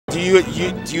Do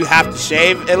you have to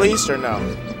shave at least or no?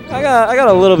 I got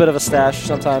a little bit of a stash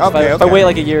sometimes. Okay, if I wait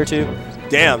like a year or two.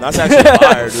 Damn, that's actually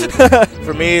fire, dude.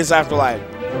 For me, it's after like,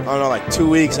 I don't know, like 2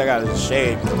 weeks, I gotta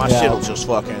shave. My shit will just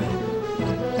fucking.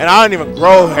 And I don't even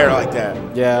grow hair like that.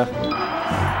 Yeah.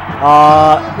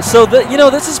 So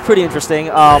this is pretty interesting.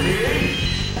 The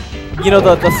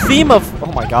theme of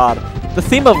the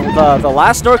theme of the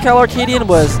last NorCal Arcadian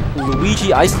was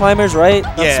Luigi Ice Climbers, right?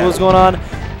 That's what was going on.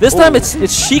 This time it's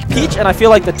Sheik Peach, and I feel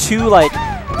like the two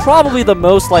probably the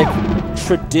most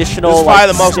traditional. This is probably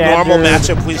the most normal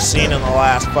matchup we've seen in the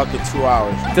last fucking 2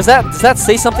 hours. Does that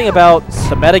say something about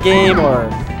the metagame or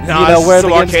where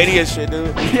the Arcadian shit,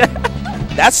 dude? Yeah.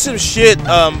 That's some shit,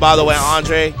 by the way,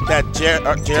 Andre, that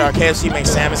JRKFC makes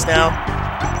Samus now.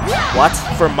 What?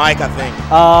 For Mike, I think.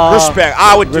 Respect.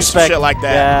 I would do some shit like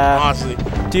that, honestly.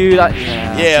 Dude,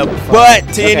 but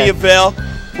to any avail,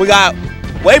 we got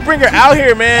WaveBringer out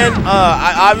here, man.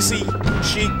 Obviously,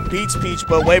 she beats Peach,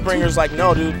 but WaveBringer's like,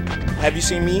 no, dude. Have you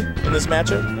seen me in this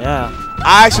matchup? Yeah.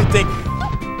 I actually think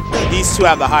these two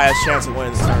have the highest chance of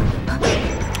winning this tournament.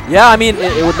 Yeah, I mean,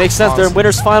 it would make sense. They're in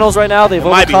winners finals right now. They've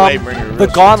overcome the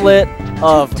gauntlet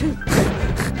of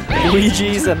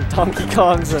Luigi's and Donkey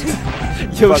Kong's and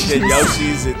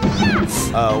Yoshi's and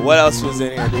what else was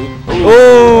in here, dude?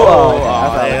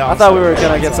 I thought we were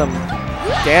gonna get some.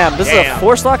 Damn, this is a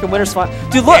 4-stock in winners final.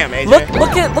 Dude, look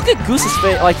at Goose's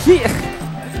face. Like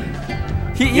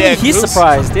he's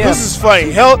surprised. Damn. This is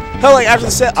funny. Hell, like after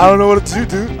the set, I don't know what to do,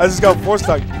 dude. I just got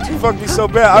 4-stock. You fucked me so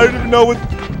bad. I don't even know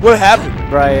what happened.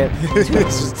 Right.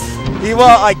 He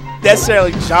won't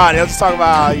necessarily John. He'll just talk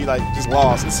about how he just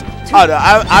lost. I don't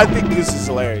know. I think Goose is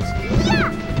hilarious.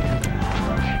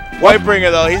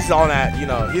 WaveBringer though, he's on that.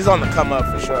 He's on the come up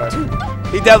for sure.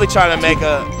 He's definitely trying to make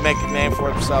a name for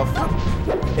himself.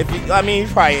 He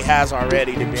probably has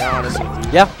already, to be honest with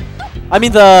you. Yeah. I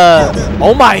mean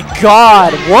oh my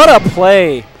God, what a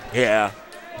play. Yeah.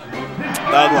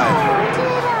 Thug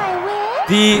life.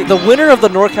 The winner of the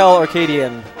NorCal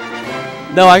Arcadian.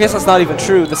 No, I guess that's not even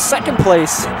true. The second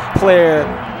place player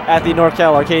at the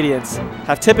NorCal Arcadians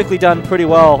have typically done pretty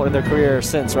well in their career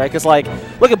since, right? Because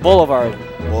look at Boulevard.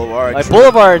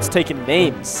 Boulevard's taking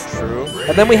names. True.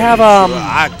 And then we have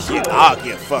I'll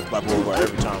get fucked by Boulevard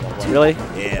every time I play. Really?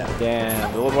 Yeah.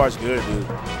 Damn. Boulevard's good, dude.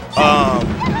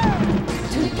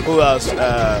 Who else?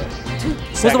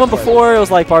 Who's the one before? It was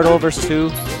Bardol versus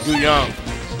who? Du Young.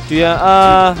 Du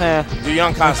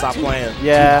Young kind of stopped playing.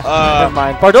 Yeah. Never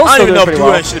mind. Bardol's still doing pretty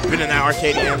well. I don't even know if Du Young should have been in that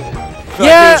Arcadian. He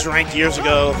was ranked years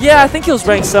ago. Yeah, I think he was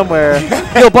ranked somewhere.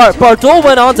 Bardol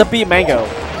went on to beat Mango.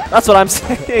 That's what I'm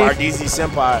saying. Bardeezy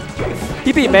Senpai.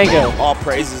 He beat Mango. All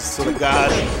praises to the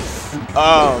god.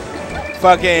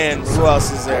 Fucking, who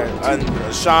else is there?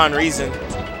 Sean Reason.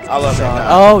 I love Sean. That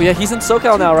guy. Oh, yeah, he's in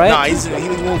SoCal now, right? Nah, he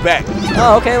moved back.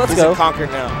 Oh, okay, let's go. He's in Concord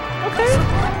now. Okay.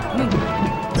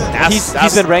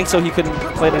 He's been ranked so he couldn't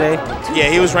play today? Yeah,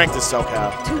 he was ranked as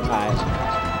SoCal. Alright.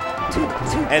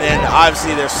 And then,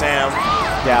 obviously, there's Sam.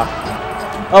 Yeah.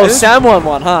 Oh, Sam won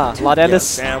one, huh? Laudendis. Yeah,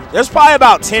 Sam. There's probably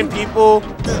about 10 people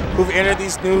who've entered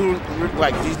these new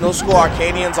school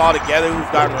Arcadians all together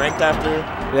who've gotten ranked after.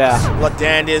 Yeah.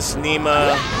 Laudendis,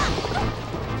 Nima.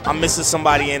 I'm missing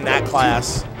somebody in that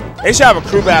class. They should have a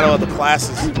crew battle of the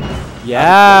classes.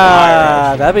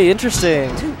 Yeah, that'd be interesting.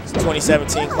 It's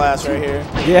 2017 class right here.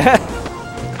 Yeah.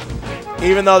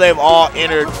 Even though they've all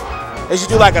entered, they should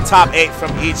do a top 8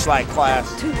 from each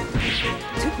class.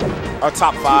 Or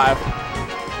top 5.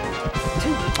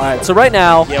 All right, so right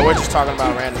now. Yeah, we're just talking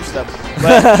about random stuff.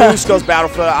 But Goose goes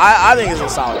Battlefield. I think it's a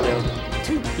solid build.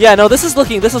 Yeah, no, this is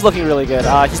looking really good.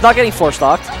 He's not getting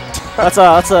 4-stocked.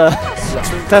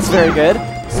 That's very good.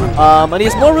 And he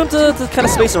has more room to kind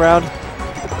of space around.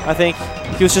 I think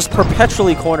he was just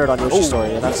perpetually cornered on Yoshi's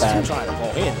story, and that's bad. Trying to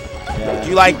go in. Yeah. Do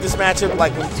you like this matchup?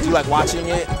 Do you like watching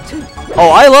it? Oh,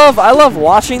 I love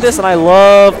watching this, and I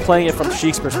love playing it from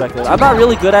Sheik's perspective. I'm not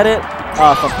really good at it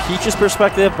from Peach's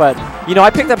perspective, but I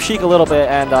picked up Sheik a little bit,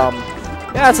 and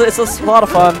yeah, it's a lot of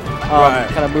fun.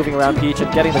 Kind of moving around Peach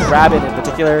and getting the grab in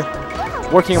particular,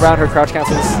 working around her crouch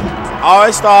cancels. I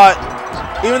always thought,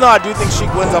 even though I do think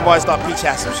Sheik wins, I've always thought Peach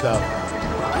has some stuff.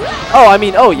 Oh, I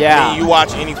mean, yeah. You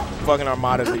watch any fucking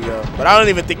Armada video, but I don't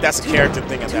even think that's a character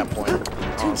thing at that point,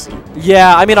 honestly.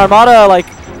 Yeah, I mean, Armada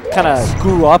kind of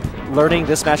grew up learning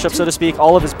this matchup, so to speak.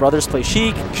 All of his brothers play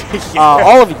Sheik.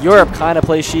 All of Europe kind of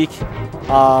plays Sheik.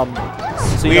 So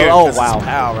weird, oh wow. It's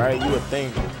PAL, right? You would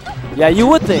think. Yeah, you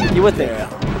would think. You would think. Yeah.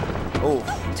 Oh.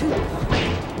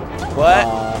 What?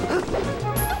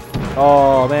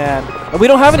 Oh man, and we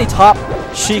don't have any top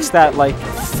Sheiks that like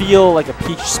feel like a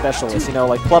Peach specialist. You know,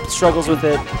 like Plup struggles with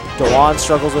it, Dewan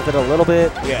struggles with it a little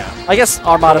bit. Yeah. I guess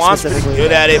Armada Dewan's specifically.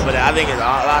 good at it, but I think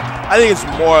it's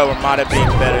more of Armada being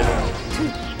better than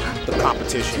the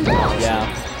competition. Yeah.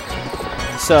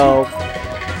 So,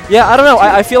 yeah, I don't know.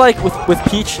 I feel like with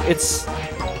Peach, it's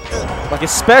like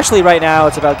especially right now,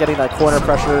 it's about getting that corner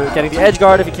pressure, getting the edge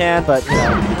guard if you can, but you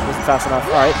know, isn't fast enough.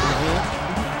 All right.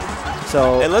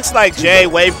 So it looks like Jay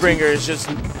WaveBringer is just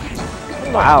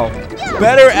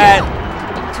better at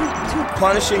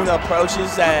punishing the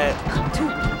approaches that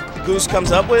Goose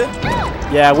comes up with.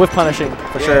 Yeah, with punishing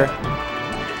for sure.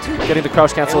 Getting the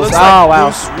crouch cancels. It looks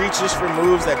like Goose reaches for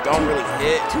moves that don't really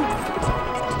hit.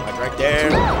 Like right there.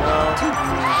 You know?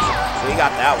 So he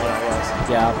got that one, I guess.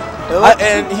 Yeah.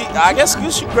 I guess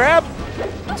Goose should grab.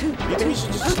 You think he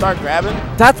should just start grabbing?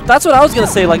 That's what I was gonna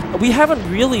say. Like, we haven't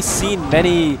really seen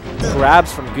many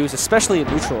grabs from Goose, especially in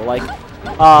neutral. Like,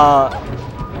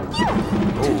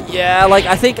 yeah, like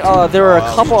I think there were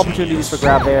a couple opportunities for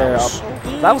grab there.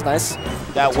 That was nice.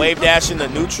 That wave dash in the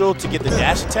neutral to get the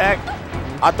dash attack.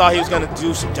 I thought he was gonna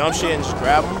do some dumb shit and just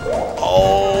grab him.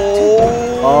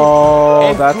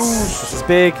 Oh, this is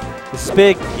big. This is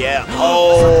big. Yeah.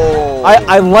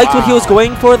 I liked what he was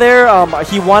going for there.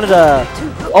 He wanted a.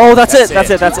 Oh, that's it. That's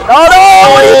it. Oh no!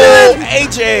 What are you doing,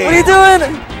 AJ? What are you doing?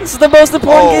 This is the most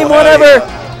important game one ever.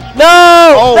 Yeah.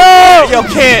 No! No! Yo,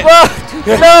 can't.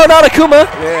 No, not Akuma.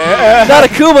 Yeah. Not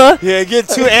Akuma. Yeah, get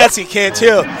too antsy, can't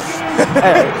chill.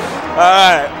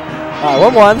 Alright.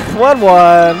 1-1.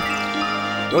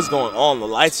 1-1. What's going on? The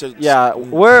lights are. Yeah,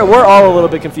 we're all a little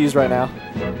bit confused right now.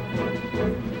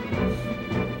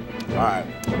 Alright.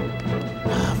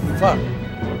 Fuck.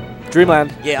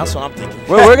 Dreamland. Yeah, that's what I'm thinking.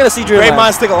 We're gonna see Dreamland. Great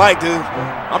minds think alike, dude.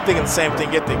 I'm thinking the same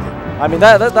thing you're thinking. I mean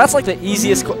that's like the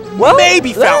easiest. Well,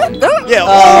 maybe Fountain. Yeah.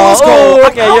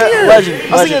 Okay. Yeah.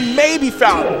 Legend. I was thinking maybe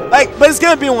Fountain. Like, but it's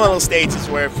gonna be one of those stages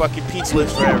where fucking Peach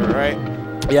lives forever, right?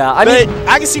 Yeah. I mean,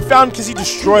 I can see Fountain because he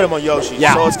destroyed him on Yoshi.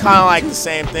 Yeah. So it's kind of like the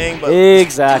same thing, but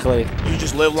exactly. You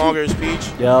just live longer as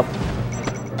Peach. Yep.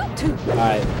 All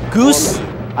right. Goose,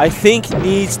 I think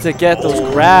needs to get those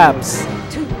grabs.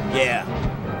 Yeah.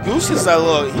 Goose is a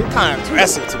little. He's kind of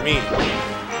aggressive to me.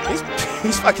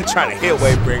 He's fucking trying to hit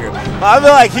WaveBringer. I feel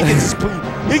like he can just.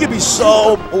 He could be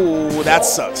so. Ooh, that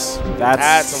sucks.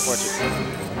 That's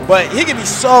unfortunate. But he can be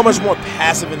so much more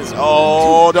passive in his.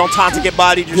 Oh, don't time to get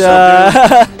bodied yourself,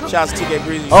 dude. Shouts to 2K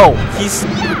Breezy. Oh, he's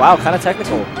kind of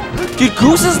technical. Dude,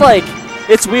 Goose is like,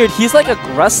 it's weird. He's like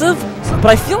aggressive,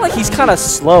 but I feel like he's kind of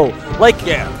slow. Like,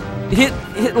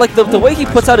 like the way he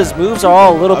puts out his moves are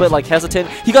all a little bit like hesitant.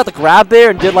 He got the grab there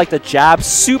and did like the jab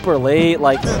super late.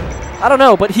 Like, I don't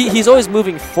know, but he's always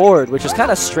moving forward, which is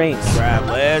kind of strange. Grab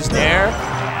ledge there.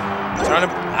 Turn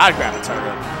him. I'd grab a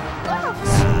turn.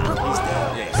 He's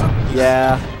dead.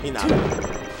 Yeah. He's not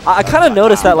dead. I kind of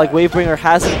noticed that like WaveBringer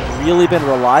hasn't really been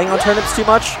relying on turnips too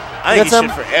much. I think he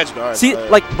should for edge guard. See,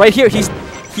 like right here,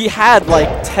 he had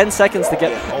like 10 seconds to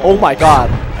get. Oh my god.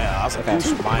 Yeah, I was like,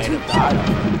 Goose might have died.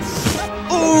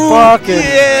 Ooh, fucking.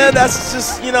 Yeah, that's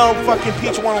just, you know, fucking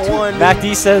Peach 101. Mac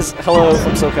D says hello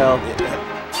from SoCal. Yeah.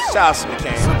 Shout out to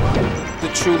McCain. The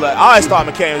true I always thought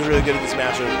McCain was really good at this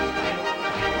matchup.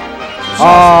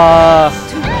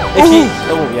 If he.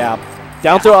 Oh, yeah.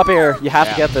 Down throw up air. You have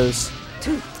to get those.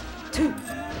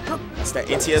 That's that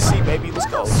NTSC, baby. Let's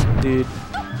go. Dude.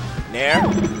 Nair.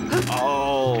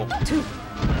 Oh.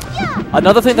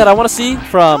 Another thing that I want to see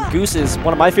from Goose is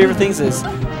one of my favorite things is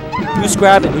boost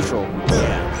grab and neutral.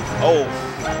 Yeah. Oh.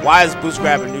 Why is boost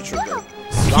grab and neutral good?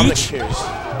 Peach.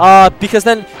 Because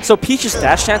then, so Peach's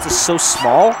dash chance is so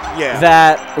small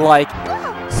that like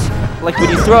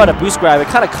when you throw out a boost grab, it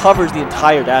kind of covers the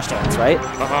entire dash chance, right?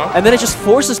 And then it just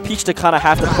forces Peach to kind of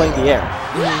have to play in the air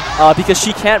because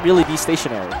she can't really be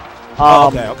stationary.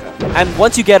 Okay. And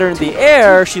once you get her in the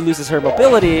air, she loses her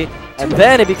mobility, and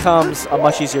then it becomes a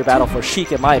much easier battle for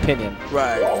Sheik, in my opinion.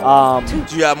 Right.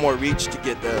 Do you have more reach to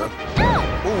get the? Ooh,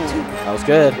 that was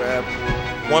good. Grab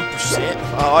 1%.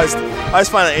 I always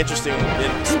find that interesting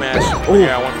in Smash.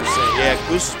 Yeah, 1%. Yeah,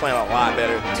 Goose is playing a lot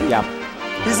better. Yeah.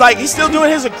 He's still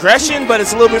doing his aggression, but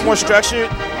it's a little bit more structured.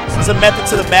 It's a method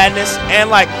to the madness,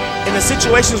 and like in the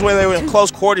situations where they were in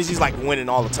close quarters, he's like winning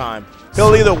all the time.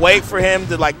 He'll either wait for him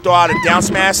to like throw out a down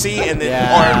smash C and then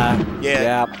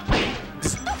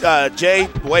Jay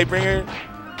WaveBringer.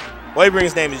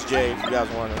 WaveBringer's name is Jay, if you guys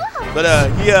wondering. But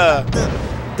he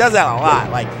does that a lot.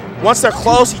 Like once they're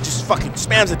close, he just fucking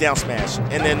spams a down smash,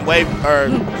 and then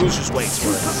Goose just waits for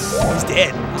it. He's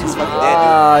dead. He's fucking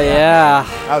dead. Yeah.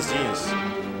 That was genius.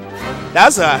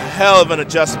 That's a hell of an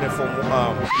adjustment for Goose.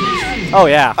 Oh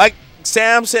yeah. Like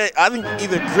Sam said, I think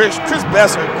either Chris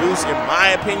Best or Goose, in my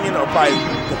opinion, are probably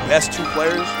the best 2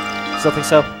 players. Still think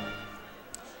so?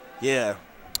 Yeah.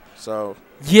 So.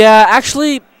 Yeah,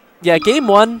 actually, yeah, game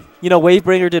 1, you know,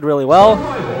 WaveBringer did really well,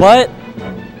 but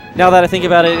now that I think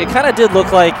about it, it kind of did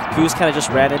look like Goose kind of just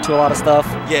ran into a lot of stuff.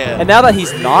 Yeah. And now that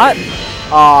he's not,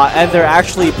 and they're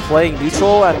actually playing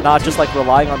neutral and not just like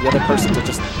relying on the other person to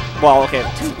just, well, okay,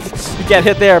 you get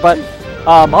hit there, but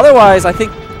otherwise, I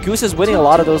think Goose is winning a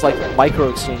lot of those like micro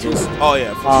exchanges. Oh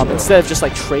yeah. For sure. Instead of just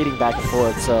like trading back and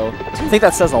forth. So I think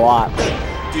that says a lot.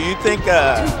 Do you think?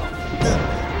 I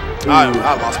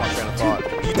lost my train of thought.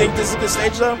 Do you think this is a good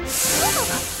stage though?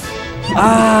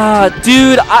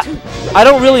 Dude, I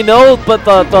don't really know, but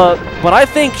but I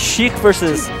think Sheik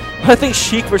versus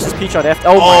Peach on F.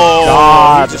 Oh my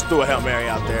God! He just threw a Hail Mary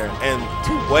out there, and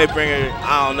WaveBringer,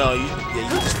 I don't know, you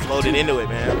just floated into it,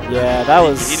 man. Yeah, that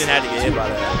was. He didn't have to get hit by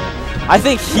that. I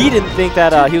think he didn't think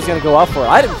that he was gonna go up for it.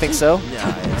 I didn't think so.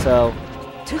 Yeah. So.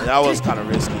 That was kind of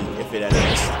risky if it had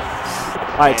missed.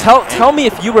 All right, tell me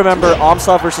if you remember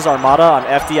Omsa versus Armada on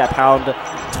FD at pound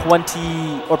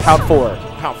 20 or pound 4.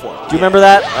 Pound 4. Do you remember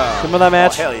that? Remember that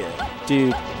match? Oh, hell yeah.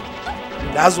 Dude.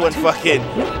 That's when fucking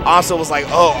Omsa was like,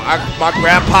 oh, my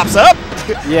grab pops up?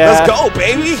 Yeah. Let's go,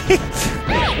 baby.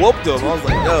 Whooped him. I was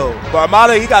like, no. But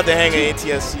Armada, he got the hang of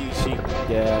ATSC Sheik.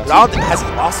 Yeah. Has he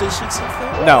lost his Sheik since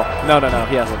then? No,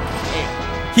 he hasn't. Damn.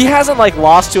 He hasn't like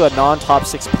lost to a non-top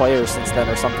 6 player since then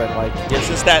or something like. Yeah,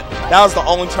 since that was the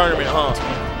only tournament, huh?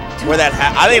 Where that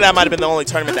happened. I think that might have been the only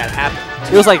tournament that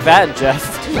happened. It was like that and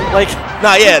Jeff. Like.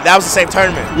 No, yeah, that was the same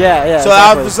tournament. Yeah. So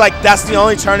exactly. I was like, that's the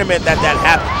only tournament that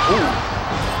happened. Ooh.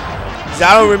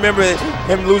 I don't remember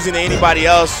him losing to anybody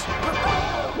else.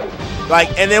 Like,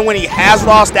 and then when he has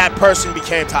lost, that person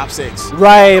became top 6.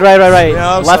 Right. You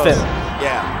know, left it.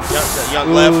 Yeah,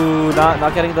 young left. Ooh,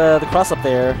 not getting the cross up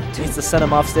there. Needs to send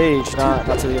him off stage, not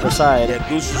to the other side. Yeah,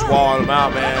 Goose was walling him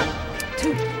out, man.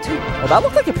 Well, that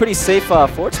looked like a pretty safe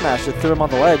forward smash that threw him on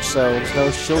the ledge, so there's no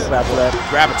shield grab for that.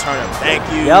 Grab a turnip, thank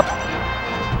you.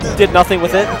 Yep. Did nothing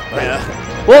with it. Yeah.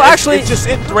 Well, actually,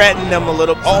 it threatened them a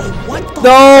little. Oh, what the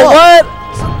No, fuck? what?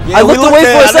 Yeah, I looked away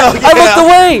for a second. I looked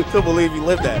away. I couldn't believe you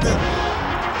lived that.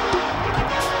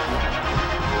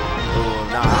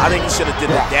 Nah, I think he should have did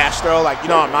the dash throw. Like, you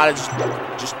know, Armada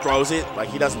just throws it. Like,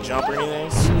 he doesn't jump or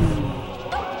anything.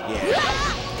 Yeah.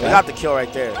 He got the kill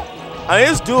right there. I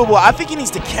mean, it's doable. I think he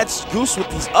needs to catch Goose with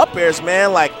these up airs,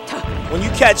 man. Like, when you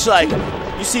catch, like,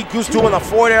 you see Goose doing a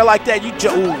forward air like that, you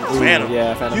Phantom.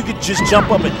 Yeah, Phantom. You could just jump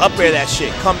up and up air that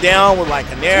shit. Come down with, like,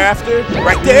 an air after.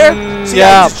 Right there. See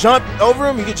how you just jump over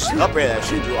him? You could just up air that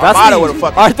shit, dude. Armada would have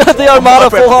fucking. I thought the Armada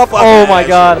full hop. Oh, my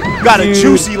God. Got a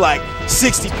juicy, like,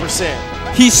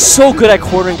 60%. He's so good at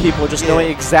cornering people, just knowing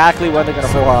exactly when they're going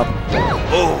to full hop.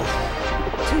 Oh.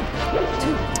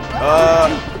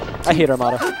 I hate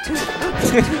Armada.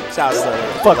 Shout out to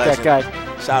Fuck legend. that guy.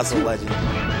 Shout out to the legend.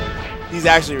 He's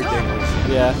actually ridiculous.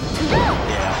 Yeah.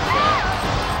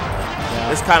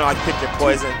 It's kind of like pick your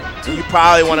poison. You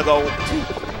probably want to go.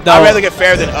 No. I'd rather get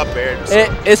fair than up air.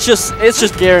 It's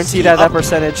just guaranteed at that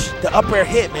percentage. The up air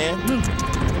hit, man.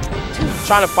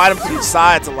 Trying to fight him from the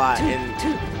sides a lot,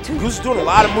 and Goose is doing a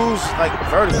lot of moves like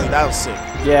vertically. That was sick.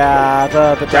 Yeah,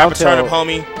 the down tilt. Grab a turnip,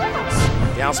 homie.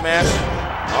 Down smash.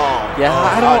 Oh. Yeah,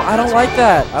 I don't like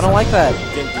that. I don't like that.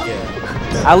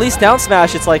 At least down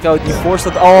smash, it's like, oh, you force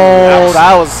it. Oh,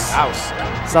 that was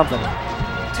something.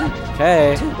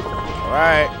 Okay. All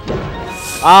right.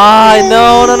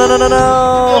 No.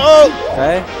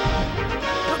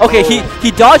 Okay,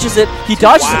 he dodges it. He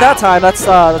dodges it that time. That's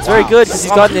very good because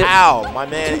he's gotten it. Ow, my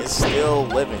man is still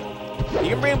living. You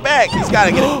can bring him back. He's got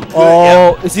to get it. Good.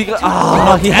 Oh, is he?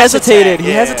 Ah, he hesitated.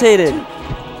 He hesitated.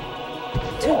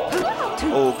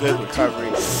 Oh, good recovery.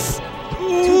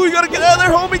 Ooh, you got to get out of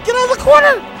there, homie. Get out of the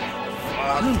corner.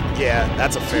 Yeah,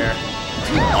 that's a fair.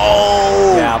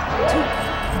 Oh. Yeah.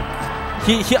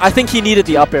 I think he needed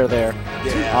the up air there.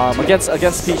 Yeah. Against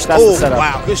Peach, that's the setup. Oh,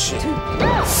 wow, good shit.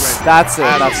 That's it.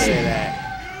 That's it.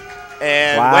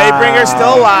 And WaveBringer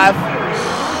still alive.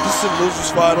 This is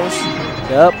losers finals.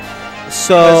 Yep.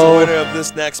 So as the winner of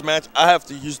this next match, I have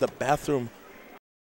to use the bathroom